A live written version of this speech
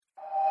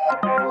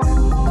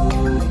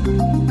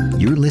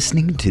You're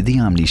listening to The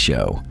Omni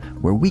Show,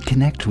 where we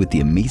connect with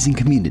the amazing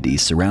community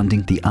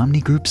surrounding the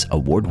Omni Group's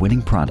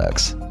award-winning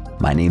products.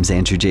 My name's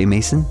Andrew J.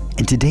 Mason,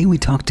 and today we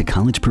talk to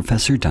college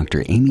professor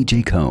Dr. Amy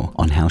J. Coe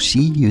on how she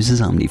uses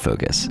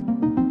OmniFocus.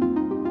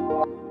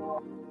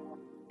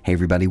 Hey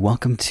everybody,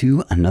 welcome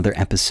to another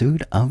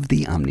episode of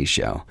The Omni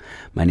Show.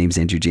 My name's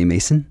Andrew J.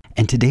 Mason,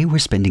 and today we're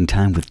spending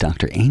time with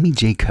Dr. Amy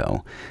J.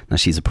 Coe. Now,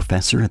 she's a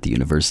professor at the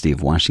University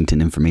of Washington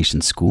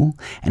Information School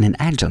and an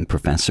adjunct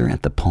professor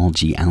at the Paul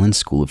G. Allen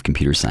School of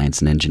Computer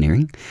Science and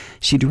Engineering.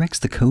 She directs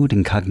the Code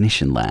and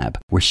Cognition Lab,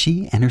 where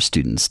she and her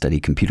students study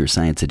computer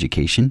science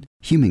education,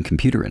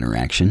 human-computer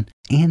interaction,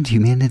 and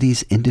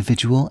humanity's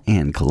individual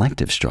and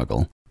collective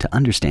struggle to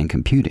understand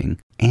computing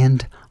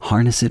and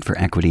harness it for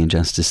equity and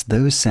justice.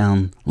 Those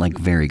sound like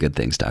very good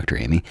things, Dr.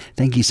 Amy.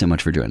 Thank you so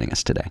much for joining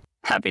us today.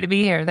 Happy to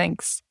be here.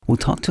 Thanks. Well,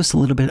 talk to us a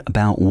little bit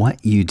about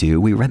what you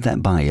do. We read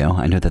that bio.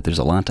 I know that there's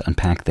a lot to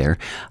unpack there.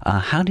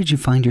 How did you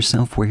find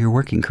yourself where you're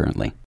working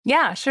currently?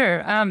 Yeah,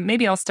 sure.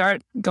 Maybe I'll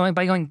start going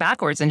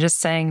backwards and just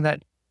saying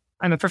that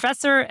I'm a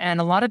professor, and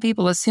a lot of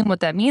people assume what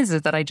that means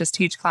is that I just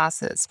teach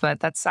classes, but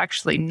that's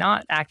actually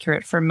not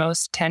accurate for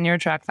most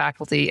tenure-track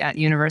faculty at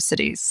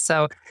universities.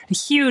 So a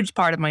huge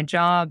part of my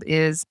job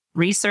is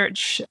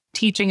research.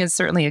 Teaching is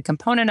certainly a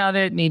component of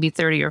it, maybe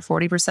 30 or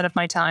 40% of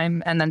my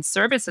time, and then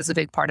service is a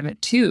big part of it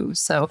too.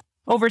 So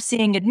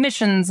overseeing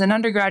admissions and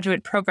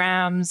undergraduate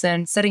programs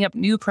and setting up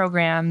new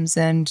programs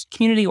and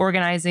community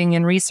organizing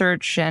and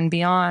research and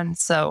beyond.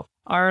 So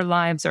our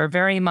lives are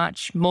very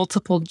much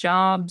multiple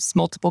jobs,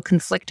 multiple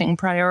conflicting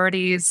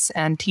priorities,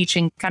 and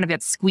teaching kind of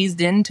gets squeezed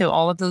into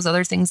all of those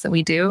other things that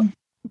we do.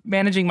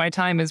 Managing my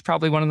time is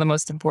probably one of the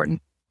most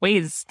important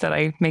ways that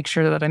I make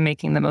sure that I'm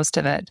making the most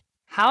of it.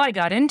 How I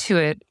got into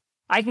it,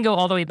 I can go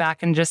all the way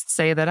back and just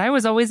say that I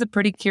was always a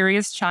pretty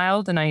curious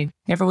child, and I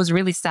never was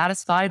really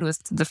satisfied with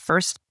the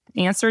first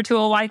answer to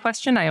a why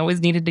question. I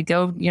always needed to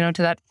go,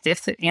 to that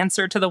fifth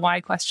answer to the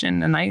why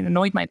question, and I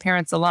annoyed my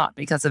parents a lot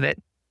because of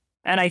it.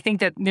 And I think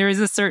that there is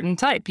a certain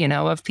type,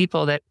 of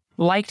people that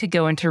like to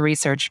go into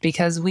research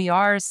because we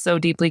are so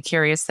deeply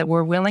curious that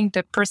we're willing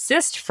to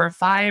persist for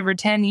 5 or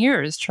 10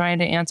 years trying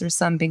to answer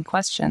some big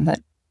question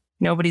that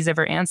nobody's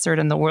ever answered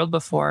in the world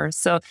before.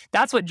 So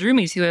that's what drew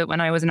me to it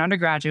when I was an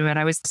undergraduate.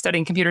 I was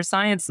studying computer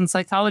science and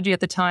psychology at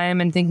the time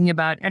and thinking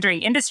about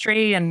entering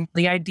industry, and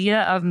the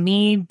idea of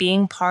me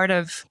being part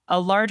of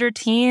a larger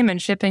team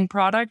and shipping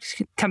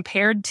product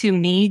compared to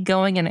me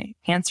going and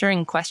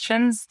answering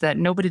questions that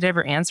nobody had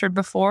ever answered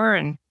before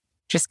and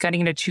just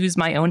getting to choose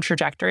my own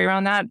trajectory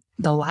around that.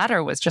 The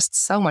latter was just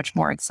so much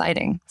more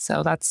exciting.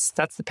 So that's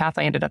the path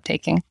I ended up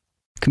taking.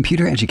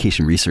 Computer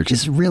education research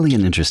is really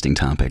an interesting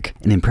topic,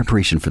 and in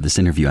preparation for this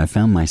interview, I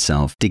found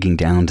myself digging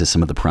down to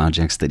some of the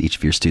projects that each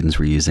of your students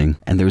were using,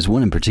 and there was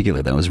one in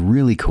particular that was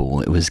really cool.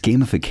 It was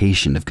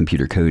gamification of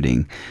computer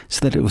coding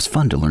so that it was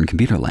fun to learn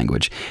computer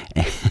language.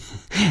 And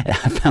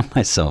I found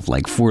myself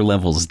like 4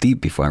 levels deep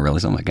before I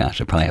realized, oh my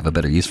gosh, I probably have a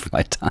better use for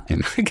my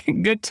time.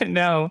 Good to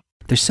know.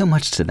 There's so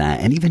much to that,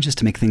 and even just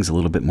to make things a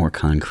little bit more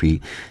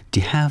concrete, do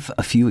you have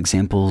a few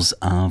examples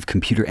of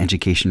computer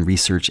education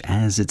research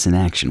as it's in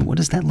action? What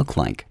does that look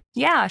like?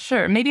 Yeah,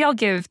 sure. Maybe I'll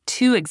give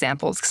 2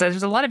 examples because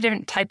there's a lot of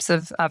different types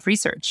of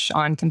research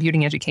on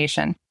computing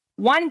education.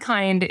 One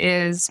kind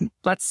is,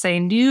 let's say,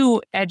 new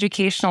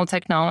educational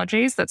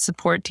technologies that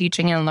support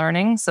teaching and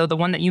learning. So the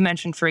one that you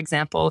mentioned, for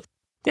example,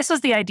 this was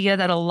the idea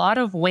that a lot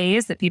of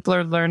ways that people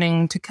are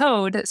learning to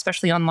code,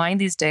 especially online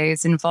these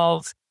days,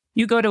 involve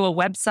you go to a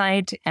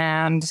website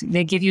and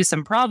they give you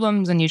some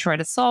problems and you try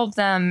to solve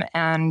them.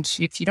 And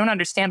if you don't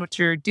understand what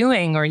you're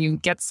doing or you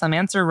get some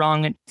answer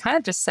wrong, it kind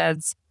of just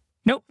says,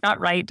 nope, not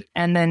right.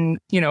 And then,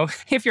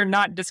 if you're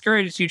not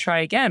discouraged, you try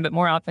again. But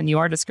more often you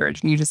are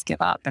discouraged and you just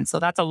give up. And so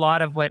that's a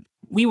lot of what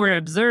we were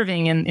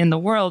observing in the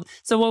world.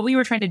 So what we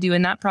were trying to do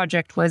in that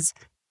project was,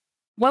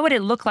 what would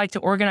it look like to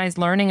organize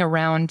learning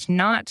around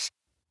not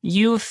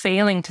you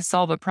failing to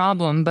solve a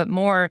problem, but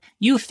more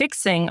you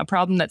fixing a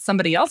problem that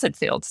somebody else had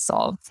failed to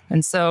solve.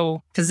 And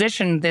so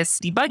position this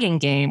debugging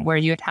game where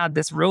you had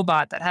this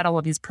robot that had all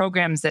of these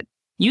programs that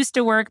used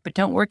to work, but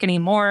don't work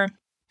anymore.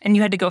 And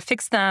you had to go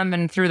fix them.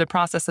 And through the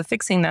process of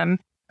fixing them,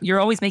 you're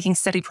always making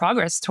steady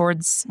progress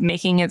towards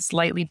making it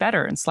slightly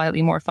better and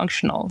slightly more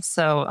functional.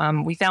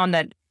 So we found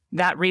that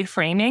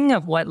reframing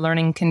of what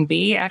learning can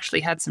be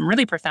actually had some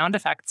really profound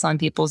effects on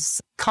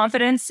people's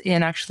confidence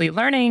in actually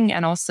learning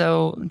and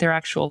also their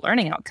actual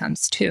learning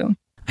outcomes too.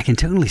 I can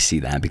totally see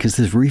that because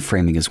this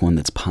reframing is one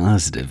that's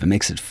positive. It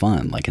makes it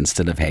fun. Like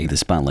instead of, hey, the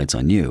spotlight's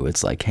on you,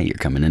 it's like, hey, you're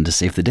coming in to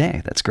save the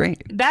day. That's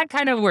great. That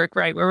kind of work,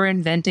 right? Where we're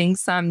inventing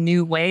some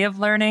new way of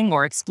learning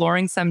or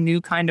exploring some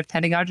new kind of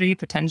pedagogy,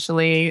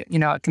 potentially,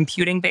 a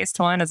computing-based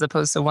one as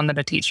opposed to one that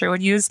a teacher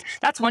would use.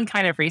 That's one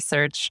kind of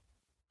research.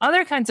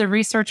 Other kinds of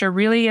research are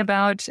really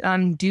about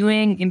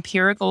doing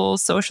empirical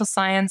social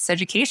science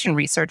education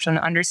research on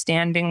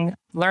understanding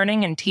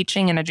learning and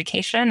teaching and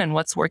education and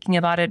what's working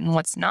about it and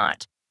what's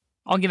not.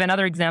 I'll give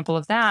another example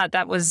of that.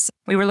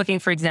 We were looking,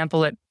 for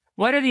example, at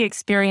what are the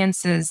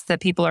experiences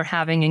that people are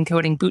having in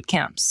coding boot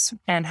camps?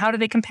 And how do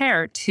they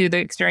compare to the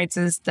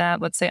experiences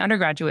that, let's say,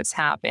 undergraduates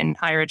have in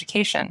higher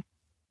education?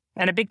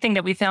 And a big thing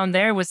that we found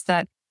there was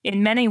that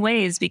in many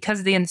ways,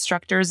 because the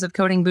instructors of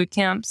coding boot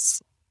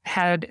camps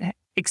had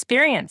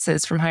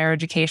experiences from higher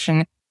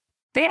education,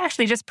 they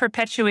actually just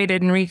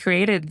perpetuated and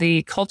recreated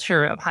the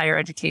culture of higher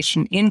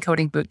education in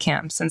coding boot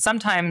camps, and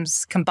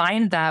sometimes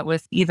combined that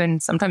with even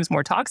sometimes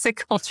more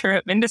toxic culture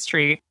of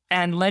industry,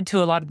 and led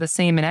to a lot of the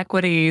same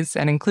inequities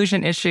and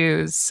inclusion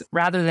issues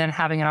rather than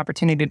having an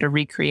opportunity to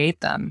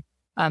recreate them.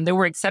 There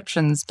were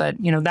exceptions, but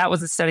that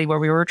was a study where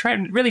we were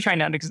really trying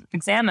to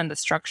examine the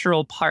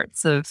structural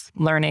parts of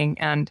learning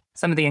and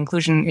some of the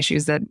inclusion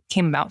issues that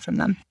came about from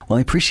them. Well,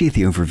 I appreciate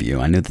the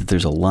overview. I know that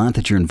there's a lot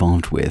that you're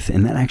involved with,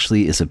 and that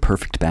actually is a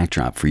perfect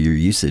backdrop for your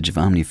usage of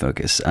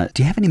OmniFocus.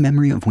 Do you have any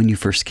memory of when you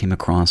first came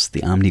across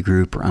the Omni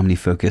Group or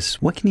OmniFocus?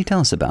 What can you tell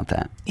us about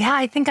that? Yeah,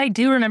 I think I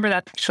do remember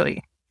that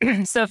actually.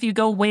 So if you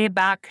go way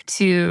back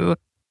to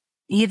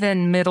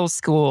even middle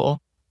school,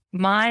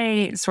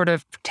 my sort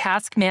of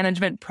task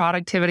management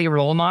productivity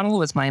role model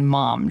was my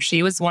mom.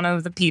 She was one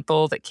of the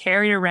people that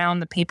carried around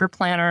the paper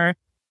planner,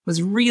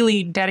 was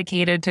really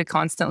dedicated to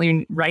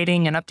constantly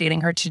writing and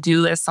updating her to-do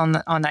lists on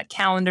that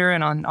calendar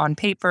and on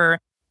paper.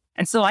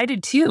 And so I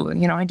did too.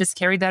 I just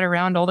carried that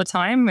around all the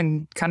time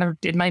and kind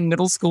of did my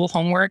middle school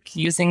homework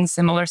using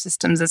similar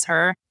systems as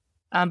her.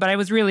 But I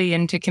was really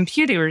into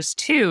computers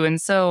too.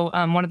 And so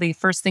one of the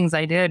first things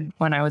I did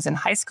when I was in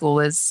high school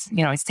is,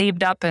 I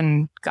saved up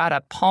and got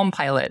a Palm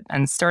Pilot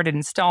and started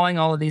installing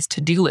all of these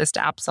to-do list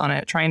apps on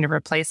it, trying to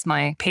replace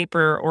my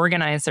paper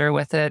organizer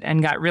with it,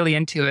 and got really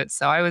into it.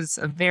 So I was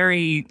a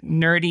very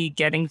nerdy,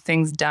 getting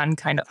things done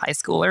kind of high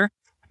schooler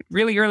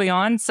really early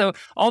on. So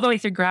all the way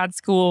through grad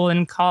school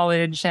and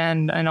college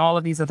and all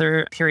of these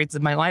other periods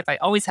of my life, I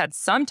always had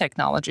some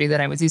technology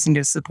that I was using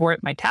to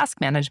support my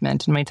task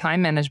management and my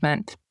time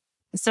management.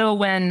 So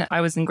when I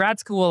was in grad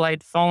school,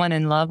 I'd fallen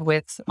in love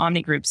with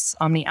Omni Group's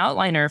Omni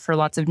Outliner for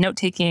lots of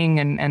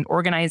note-taking and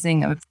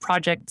organizing of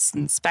projects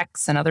and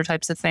specs and other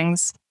types of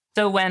things.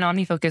 So when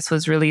OmniFocus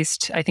was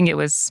released, I think it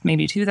was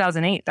maybe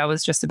 2008, that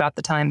was just about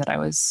the time that I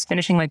was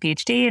finishing my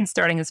PhD and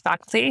starting as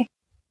faculty.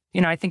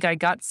 I think I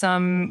got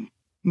some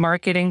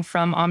marketing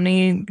from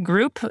Omni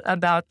Group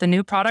about the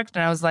new product,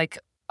 and I was like,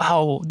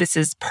 oh, this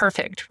is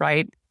perfect,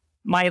 right?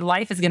 My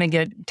life is going to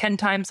get 10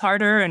 times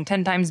harder and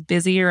 10 times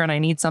busier, and I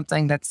need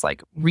something that's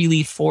like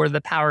really for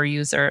the power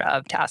user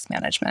of task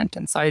management.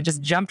 And so I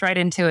just jumped right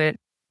into it,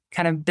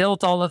 kind of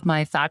built all of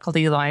my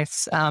faculty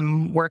life's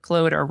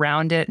workload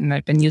around it, and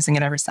I've been using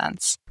it ever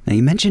since. Now,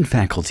 you mentioned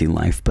faculty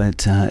life,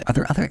 but are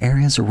there other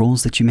areas or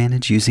roles that you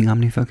manage using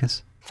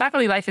OmniFocus?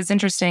 Faculty life is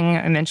interesting,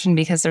 I mentioned,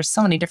 because there's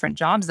so many different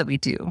jobs that we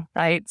do,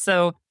 right?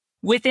 So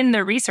within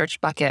the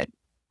research bucket,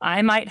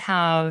 I might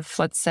have,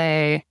 let's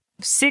say,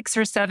 6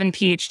 or 7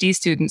 PhD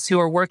students who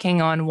are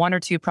working on 1 or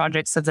 2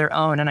 projects of their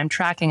own, and I'm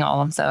tracking all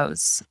of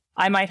those.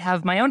 I might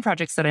have my own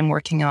projects that I'm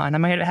working on. I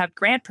might have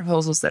grant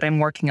proposals that I'm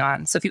working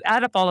on. So if you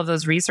add up all of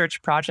those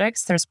research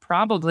projects, there's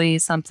probably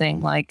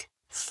something like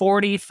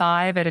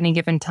 45 at any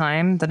given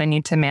time that I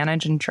need to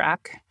manage and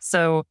track.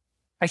 So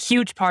a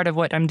huge part of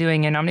what I'm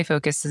doing in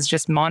OmniFocus is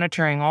just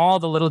monitoring all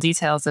the little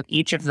details of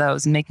each of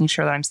those and making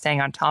sure that I'm staying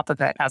on top of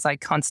it as I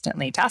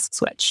constantly task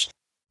switch.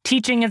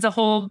 Teaching is a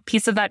whole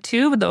piece of that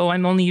too, though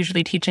I'm only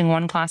usually teaching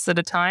 1 class at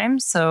a time.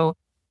 So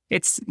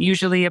it's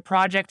usually a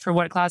project for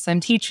what class I'm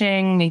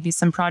teaching, maybe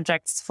some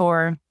projects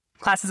for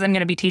classes I'm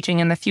going to be teaching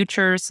in the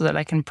future so that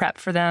I can prep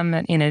for them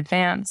in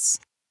advance.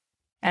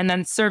 And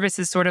then service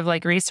is sort of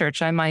like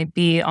research. I might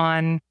be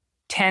on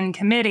 10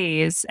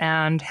 committees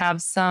and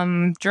have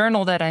some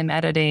journal that I'm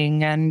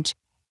editing and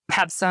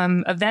have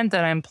some event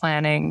that I'm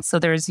planning. So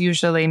there's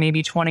usually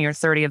maybe 20 or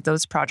 30 of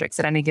those projects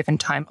at any given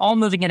time, all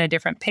moving at a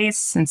different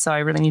pace. And so I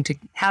really need to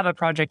have a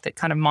project that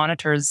kind of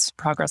monitors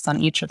progress on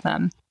each of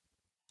them.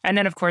 And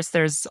then, of course,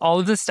 there's all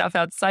of the stuff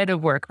outside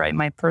of work, right?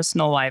 My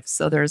personal life.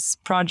 So there's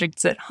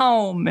projects at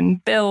home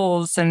and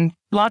bills and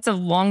lots of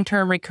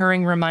long-term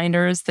recurring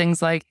reminders,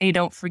 things like, hey,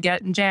 don't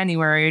forget in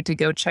January to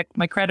go check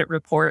my credit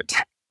report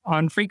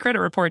on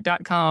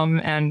freecreditreport.com.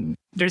 And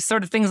there's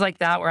sort of things like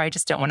that where I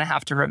just don't want to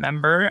have to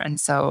remember. And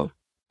so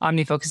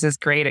OmniFocus is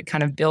great at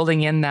kind of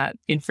building in that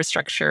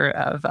infrastructure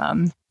of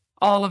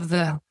all of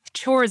the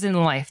chores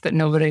in life that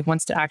nobody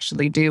wants to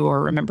actually do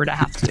or remember to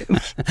have to do.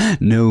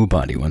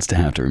 Nobody wants to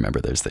have to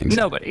remember those things.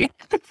 Nobody.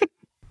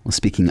 Well,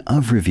 speaking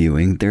of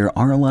reviewing, there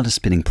are a lot of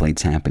spinning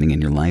plates happening in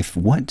your life.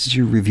 What does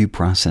your review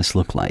process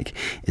look like?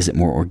 Is it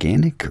more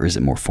organic or is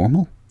it more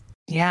formal?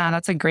 Yeah,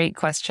 that's a great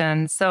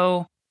question.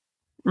 So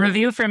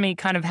review for me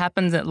kind of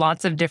happens at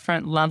lots of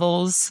different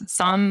levels,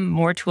 some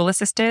more tool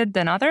assisted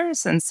than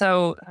others. And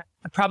so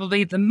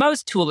probably the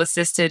most tool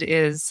assisted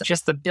is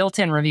just the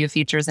built-in review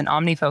features in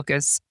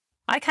OmniFocus.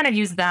 I kind of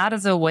use that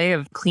as a way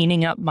of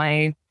cleaning up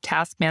my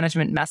task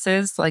management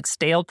messes, like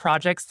stale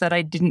projects that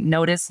I didn't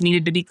notice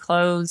needed to be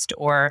closed,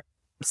 or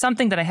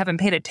something that I haven't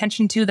paid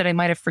attention to that I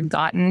might have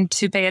forgotten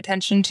to pay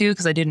attention to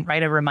because I didn't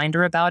write a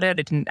reminder about it.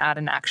 I didn't add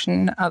an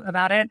action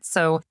about it.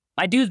 So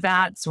I do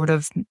that sort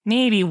of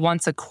maybe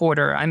once a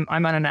quarter. I'm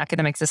on an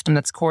academic system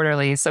that's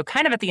quarterly. So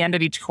kind of at the end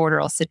of each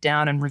quarter, I'll sit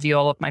down and review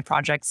all of my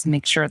projects and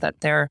make sure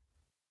that they're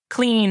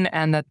clean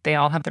and that they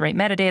all have the right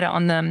metadata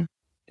on them.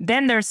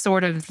 Then there's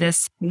sort of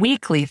this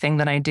weekly thing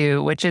that I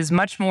do, which is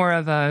much more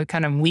of a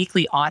kind of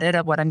weekly audit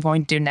of what I'm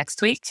going to do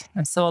next week.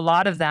 And so a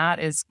lot of that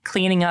is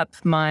cleaning up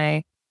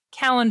my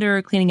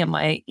calendar, cleaning up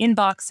my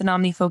inbox in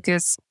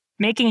OmniFocus,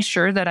 making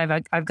sure that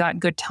I've got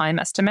good time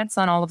estimates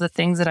on all of the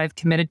things that I've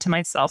committed to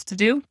myself to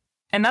do.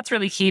 And that's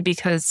really key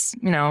because,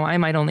 I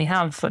might only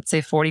have, let's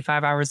say,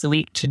 45 hours a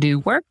week to do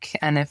work.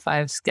 And if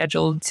I've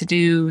scheduled to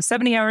do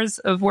 70 hours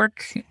of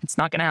work, it's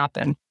not going to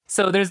happen.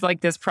 So there's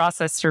like this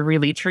process to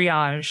really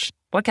triage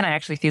what can I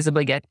actually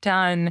feasibly get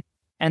done,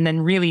 and then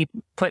really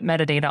put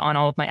metadata on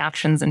all of my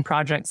actions and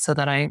projects so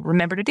that I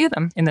remember to do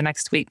them in the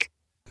next week.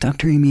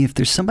 Dr. Amy, if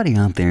there's somebody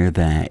out there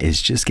that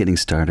is just getting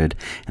started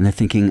and they're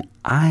thinking,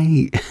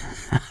 I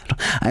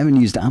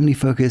haven't used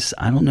OmniFocus,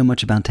 I don't know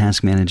much about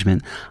task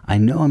management, I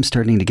know I'm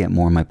starting to get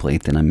more on my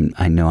plate than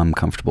I know I'm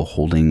comfortable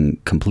holding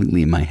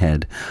completely in my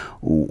head,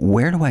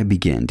 where do I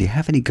begin? Do you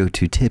have any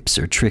go-to tips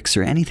or tricks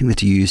or anything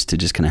that you use to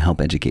just kind of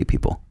help educate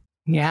people?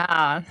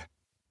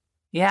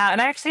 Yeah,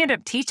 and I actually end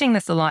up teaching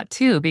this a lot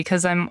too,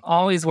 because I'm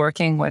always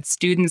working with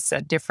students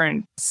at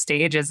different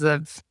stages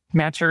of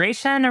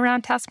maturation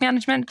around task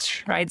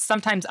management, right?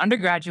 Sometimes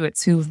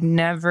undergraduates who've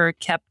never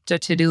kept a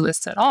to-do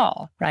list at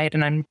all, right?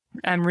 And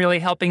I'm really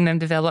helping them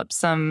develop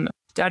some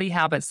study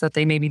habits that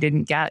they maybe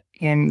didn't get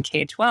in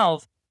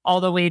K-12, all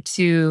the way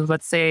to,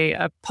 let's say,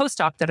 a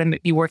postdoc that I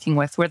might be working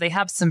with, where they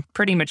have some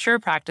pretty mature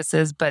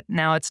practices, but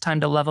now it's time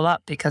to level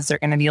up because they're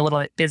going to be a little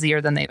bit busier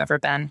than they've ever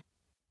been.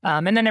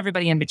 And then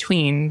everybody in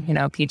between,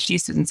 PhD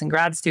students and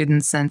grad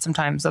students, and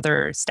sometimes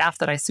other staff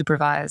that I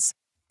supervise.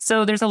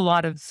 So there's a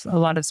lot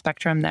of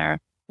spectrum there.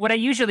 What I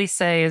usually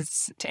say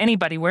is to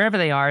anybody, wherever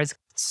they are, is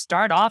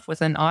start off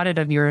with an audit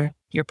of your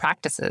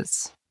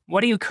practices.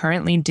 What do you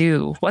currently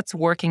do? What's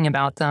working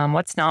about them?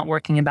 What's not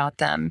working about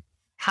them?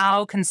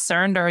 How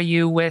concerned are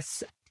you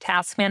with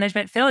task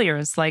management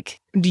failures?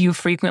 Like, do you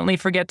frequently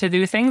forget to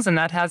do things and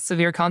that has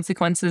severe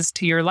consequences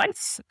to your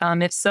life?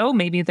 If so,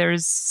 maybe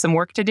there's some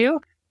work to do.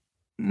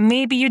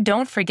 Maybe you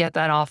don't forget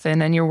that often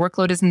and your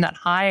workload isn't that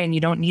high and you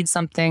don't need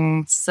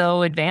something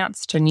so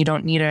advanced and you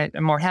don't need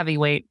a more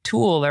heavyweight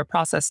tool or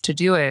process to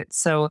do it.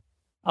 So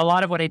a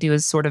lot of what I do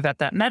is sort of at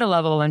that meta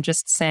level and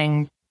just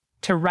saying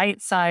to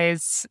right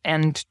size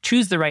and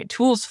choose the right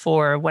tools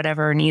for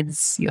whatever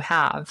needs you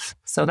have.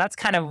 So that's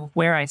kind of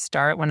where I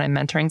start when I'm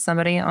mentoring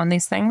somebody on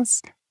these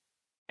things.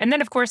 And then,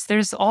 of course,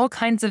 there's all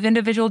kinds of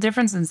individual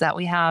differences that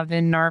we have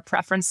in our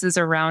preferences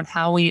around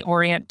how we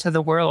orient to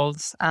the world.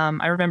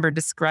 I remember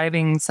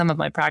describing some of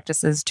my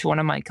practices to one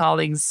of my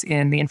colleagues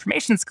in the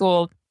information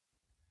school,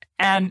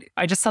 and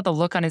I just saw the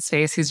look on his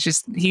face.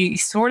 He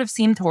sort of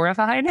seemed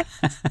horrified.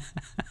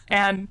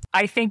 And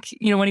I think,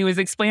 when he was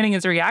explaining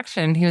his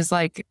reaction, he was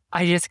like,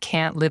 I just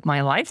can't live my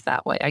life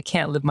that way. I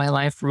can't live my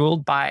life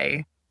ruled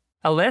by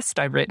a list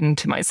I've written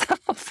to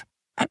myself.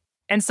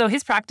 And so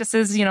his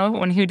practices,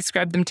 when he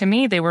described them to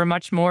me, they were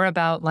much more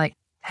about like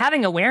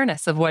having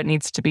awareness of what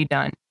needs to be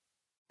done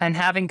and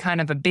having kind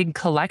of a big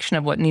collection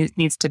of what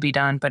needs to be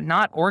done, but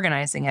not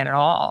organizing it at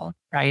all,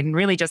 right? And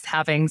really just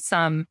having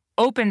some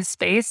open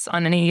space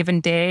on any given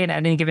day and at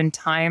any given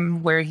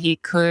time where he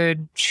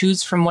could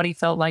choose from what he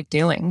felt like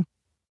doing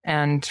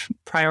and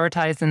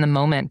prioritize in the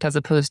moment as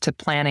opposed to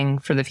planning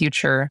for the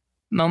future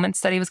moments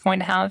that he was going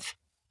to have.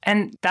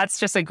 And that's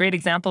just a great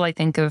example, I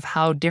think, of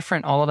how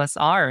different all of us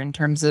are in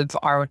terms of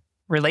our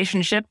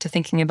relationship to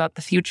thinking about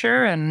the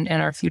future and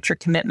our future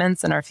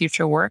commitments and our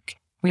future work.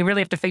 We really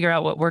have to figure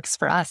out what works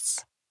for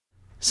us.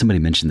 Somebody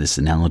mentioned this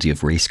analogy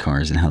of race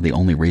cars and how the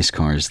only race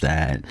cars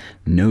that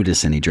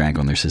notice any drag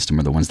on their system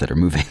are the ones that are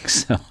moving.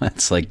 So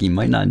it's like you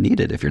might not need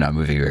it if you're not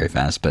moving very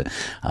fast. But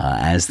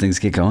as things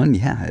get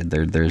going,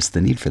 there's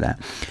the need for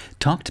that.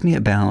 Talk to me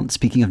about,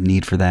 speaking of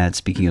need for that,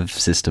 speaking of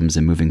systems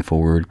and moving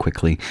forward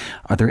quickly,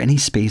 are there any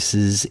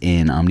spaces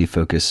in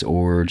OmniFocus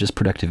or just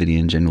productivity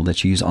in general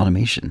that you use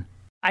automation?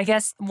 I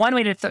guess one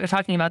way to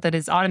talking about that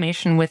is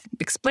automation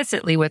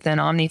explicitly within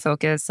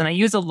OmniFocus. And I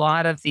use a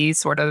lot of these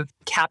sort of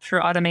capture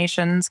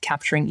automations,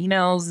 capturing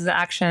emails as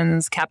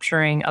actions,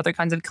 capturing other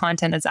kinds of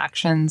content as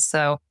actions.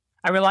 So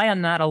I rely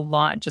on that a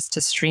lot just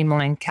to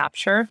streamline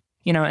capture,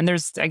 and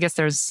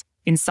there's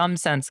in some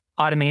sense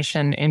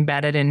automation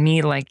embedded in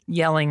me, like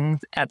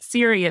yelling at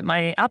Siri at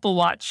my Apple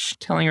Watch,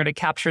 telling her to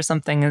capture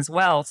something as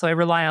well. So I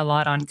rely a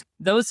lot on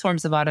those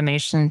forms of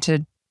automation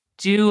to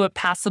do a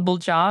passable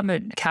job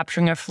at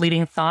capturing a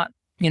fleeting thought,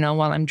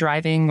 while I'm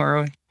driving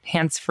or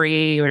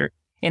hands-free or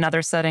in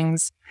other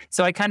settings.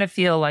 So I kind of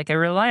feel like I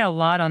rely a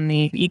lot on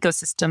the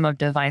ecosystem of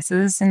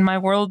devices in my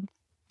world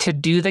to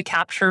do the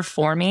capture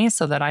for me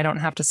so that I don't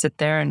have to sit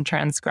there and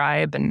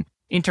transcribe and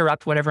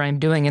interrupt whatever I'm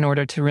doing in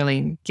order to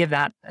really give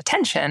that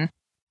attention.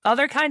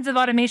 Other kinds of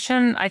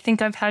automation, I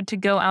think I've had to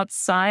go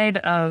outside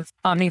of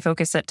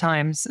OmniFocus at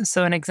times.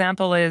 So an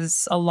example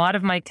is a lot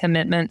of my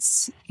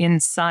commitments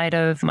inside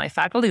of my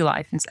faculty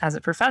life as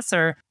a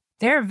professor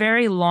They're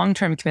very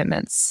long-term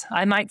commitments.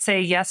 I might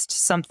say yes to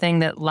something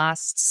that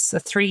lasts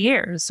 3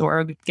 years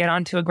or get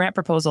onto a grant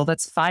proposal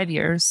that's 5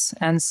 years.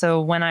 And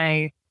so when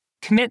I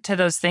commit to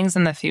those things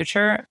in the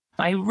future,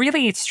 I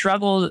really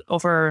struggled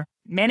over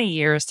many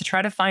years to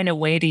try to find a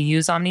way to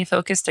use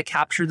OmniFocus to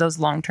capture those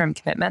long-term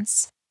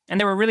commitments. And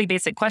there were really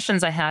basic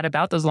questions I had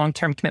about those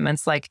long-term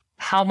commitments, like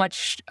how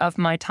much of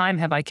my time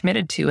have I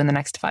committed to in the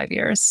next 5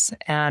 years?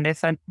 And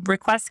if a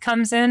request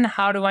comes in,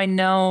 how do I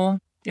know,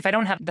 if I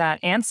don't have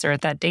that answer,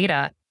 that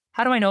data,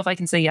 how do I know if I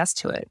can say yes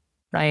to it,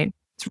 right?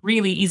 It's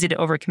really easy to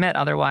overcommit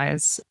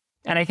otherwise.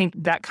 And I think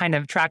that kind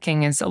of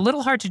tracking is a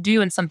little hard to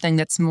do in something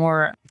that's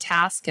more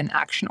task and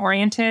action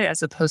oriented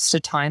as opposed to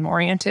time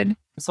oriented.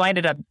 So I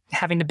ended up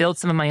having to build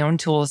some of my own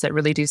tools that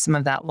really do some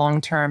of that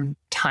long-term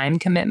time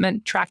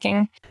commitment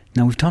tracking.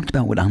 Now, we've talked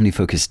about what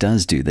OmniFocus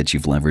does do that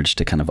you've leveraged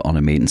to kind of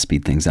automate and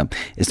speed things up.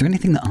 Is there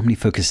anything that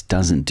OmniFocus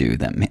doesn't do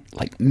that,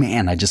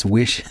 I just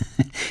wish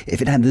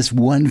if it had this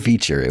one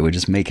feature, it would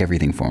just make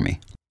everything for me?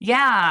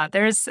 Yeah,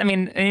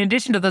 in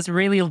addition to those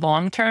really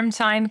long-term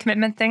time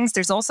commitment things,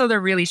 there's also the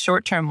really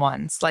short-term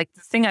ones. Like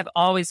the thing I've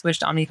always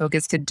wished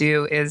OmniFocus could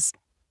do is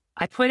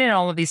I put in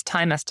all of these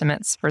time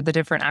estimates for the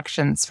different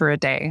actions for a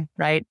day,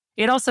 right?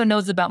 It also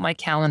knows about my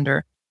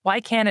calendar. Why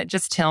can't it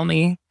just tell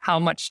me how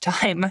much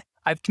time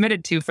I've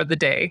committed to for the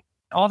day?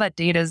 All that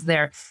data is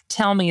there.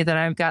 Tell me that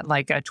I've got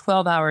like a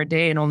 12-hour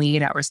day and only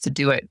 8 hours to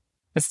do it.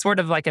 It's sort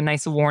of like a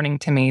nice warning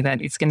to me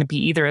that it's going to be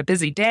either a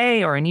busy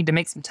day or I need to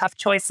make some tough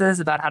choices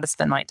about how to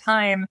spend my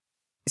time.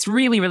 It's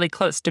really, really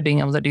close to being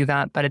able to do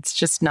that, but it's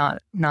just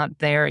not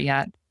there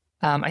yet.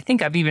 I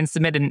think I've even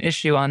submitted an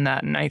issue on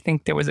that, and I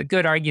think there was a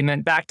good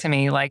argument back to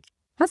me like,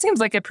 that seems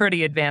like a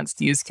pretty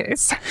advanced use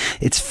case.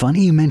 It's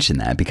funny you mention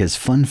that because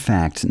fun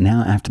fact,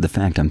 now after the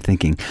fact, I'm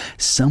thinking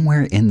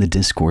somewhere in the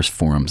discourse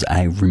forums,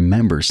 I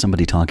remember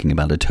somebody talking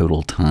about a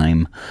total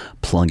time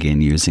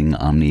plugin using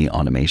Omni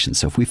automation.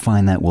 So if we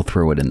find that, we'll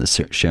throw it in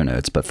the show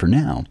notes. But for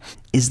now,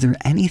 is there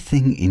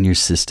anything in your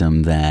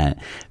system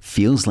that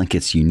feels like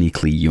it's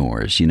uniquely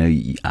yours? You know,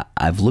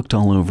 I've looked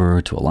all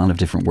over to a lot of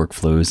different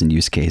workflows and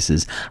use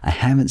cases. I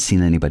haven't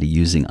seen anybody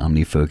using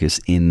OmniFocus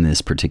in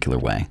this particular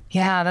way.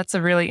 Yeah, that's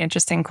a really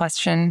interesting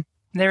question.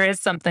 There is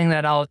something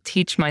that I'll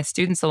teach my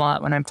students a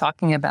lot when I'm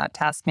talking about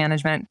task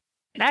management.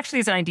 It actually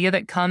is an idea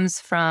that comes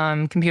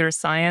from computer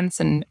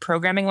science and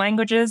programming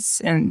languages,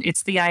 and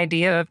it's the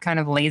idea of kind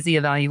of lazy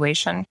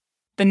evaluation.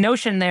 The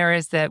notion there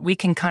is that we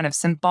can kind of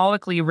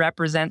symbolically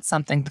represent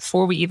something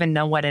before we even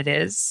know what it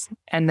is,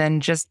 and then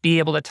just be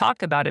able to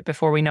talk about it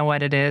before we know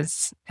what it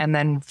is, and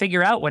then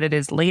figure out what it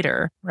is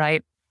later,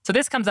 right? So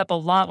this comes up a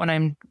lot when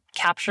I'm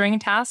capturing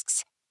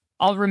tasks.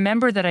 I'll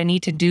remember that I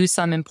need to do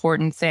some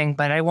important thing,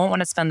 but I won't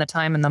want to spend the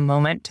time in the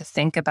moment to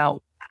think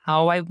about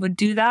how I would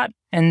do that.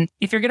 And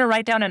if you're going to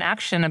write down an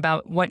action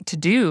about what to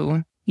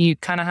do, you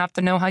kind of have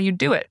to know how you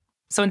do it.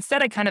 So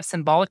instead, I kind of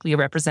symbolically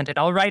represent it.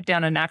 I'll write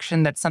down an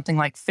action that's something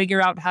like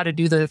figure out how to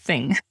do the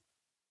thing,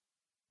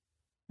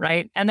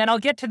 right? And then I'll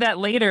get to that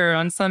later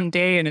on some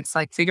day and it's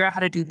like, figure out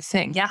how to do the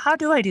thing. Yeah, how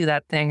do I do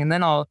that thing? And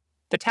then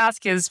the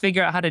task is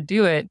figure out how to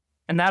do it.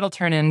 And that'll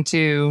turn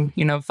into,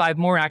 5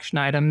 more action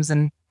items.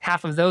 And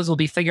half of those will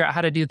be figure out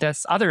how to do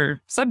this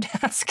other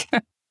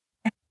subtask.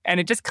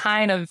 And it just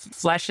kind of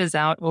fleshes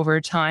out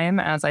over time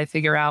as I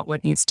figure out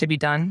what needs to be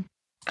done.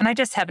 And I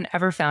just haven't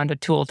ever found a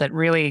tool that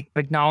really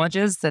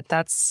acknowledges that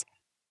that's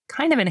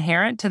kind of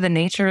inherent to the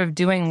nature of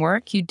doing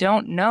work. You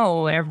don't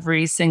know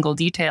every single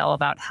detail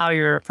about how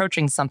you're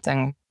approaching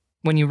something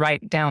when you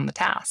write down the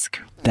task.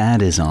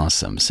 That is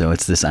awesome. So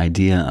it's this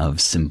idea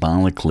of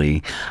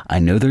symbolically, I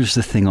know there's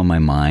the thing on my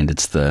mind,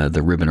 it's the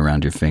ribbon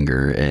around your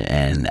finger,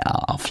 and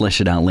I'll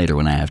flesh it out later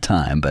when I have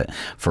time. But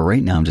for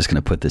right now, I'm just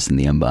going to put this in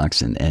the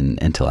inbox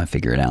and until I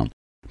figure it out.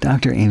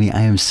 Dr. Amy,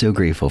 I am so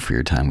grateful for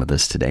your time with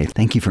us today.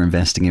 Thank you for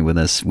investing it with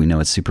us. We know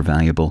it's super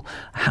valuable.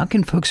 How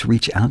can folks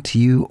reach out to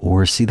you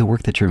or see the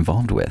work that you're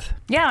involved with?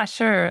 Yeah,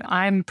 sure.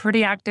 I'm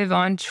pretty active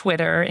on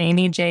Twitter,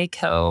 Amy J.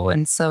 Co.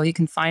 And so you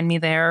can find me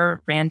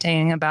there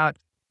ranting about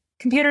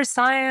computer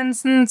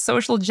science and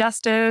social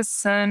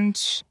justice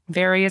and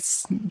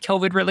various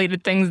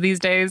COVID-related things these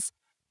days.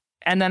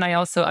 And then I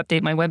also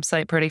update my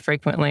website pretty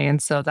frequently.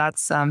 And so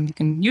that's, you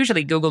can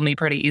usually Google me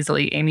pretty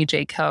easily, Amy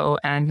J. Co.,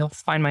 and you'll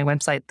find my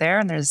website there.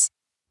 And there's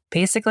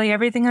basically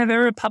everything I've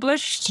ever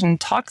published and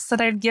talks that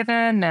I've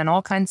given and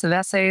all kinds of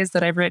essays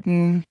that I've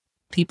written.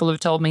 People have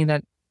told me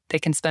that they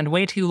can spend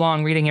way too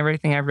long reading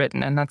everything I've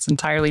written, and that's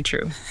entirely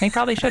true. They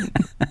probably shouldn't.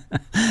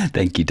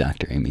 Thank you,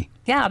 Dr. Amy.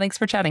 Yeah, thanks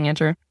for chatting,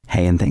 Andrew.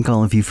 Hey, and thank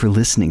all of you for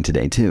listening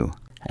today, too.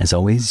 As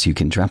always, you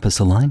can drop us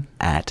a line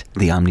at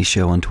The Omni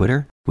Show on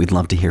Twitter. We'd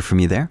love to hear from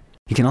you there.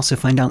 You can also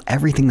find out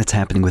everything that's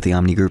happening with the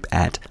Omni Group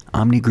at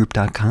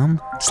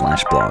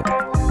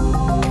omnigroup.com/blog.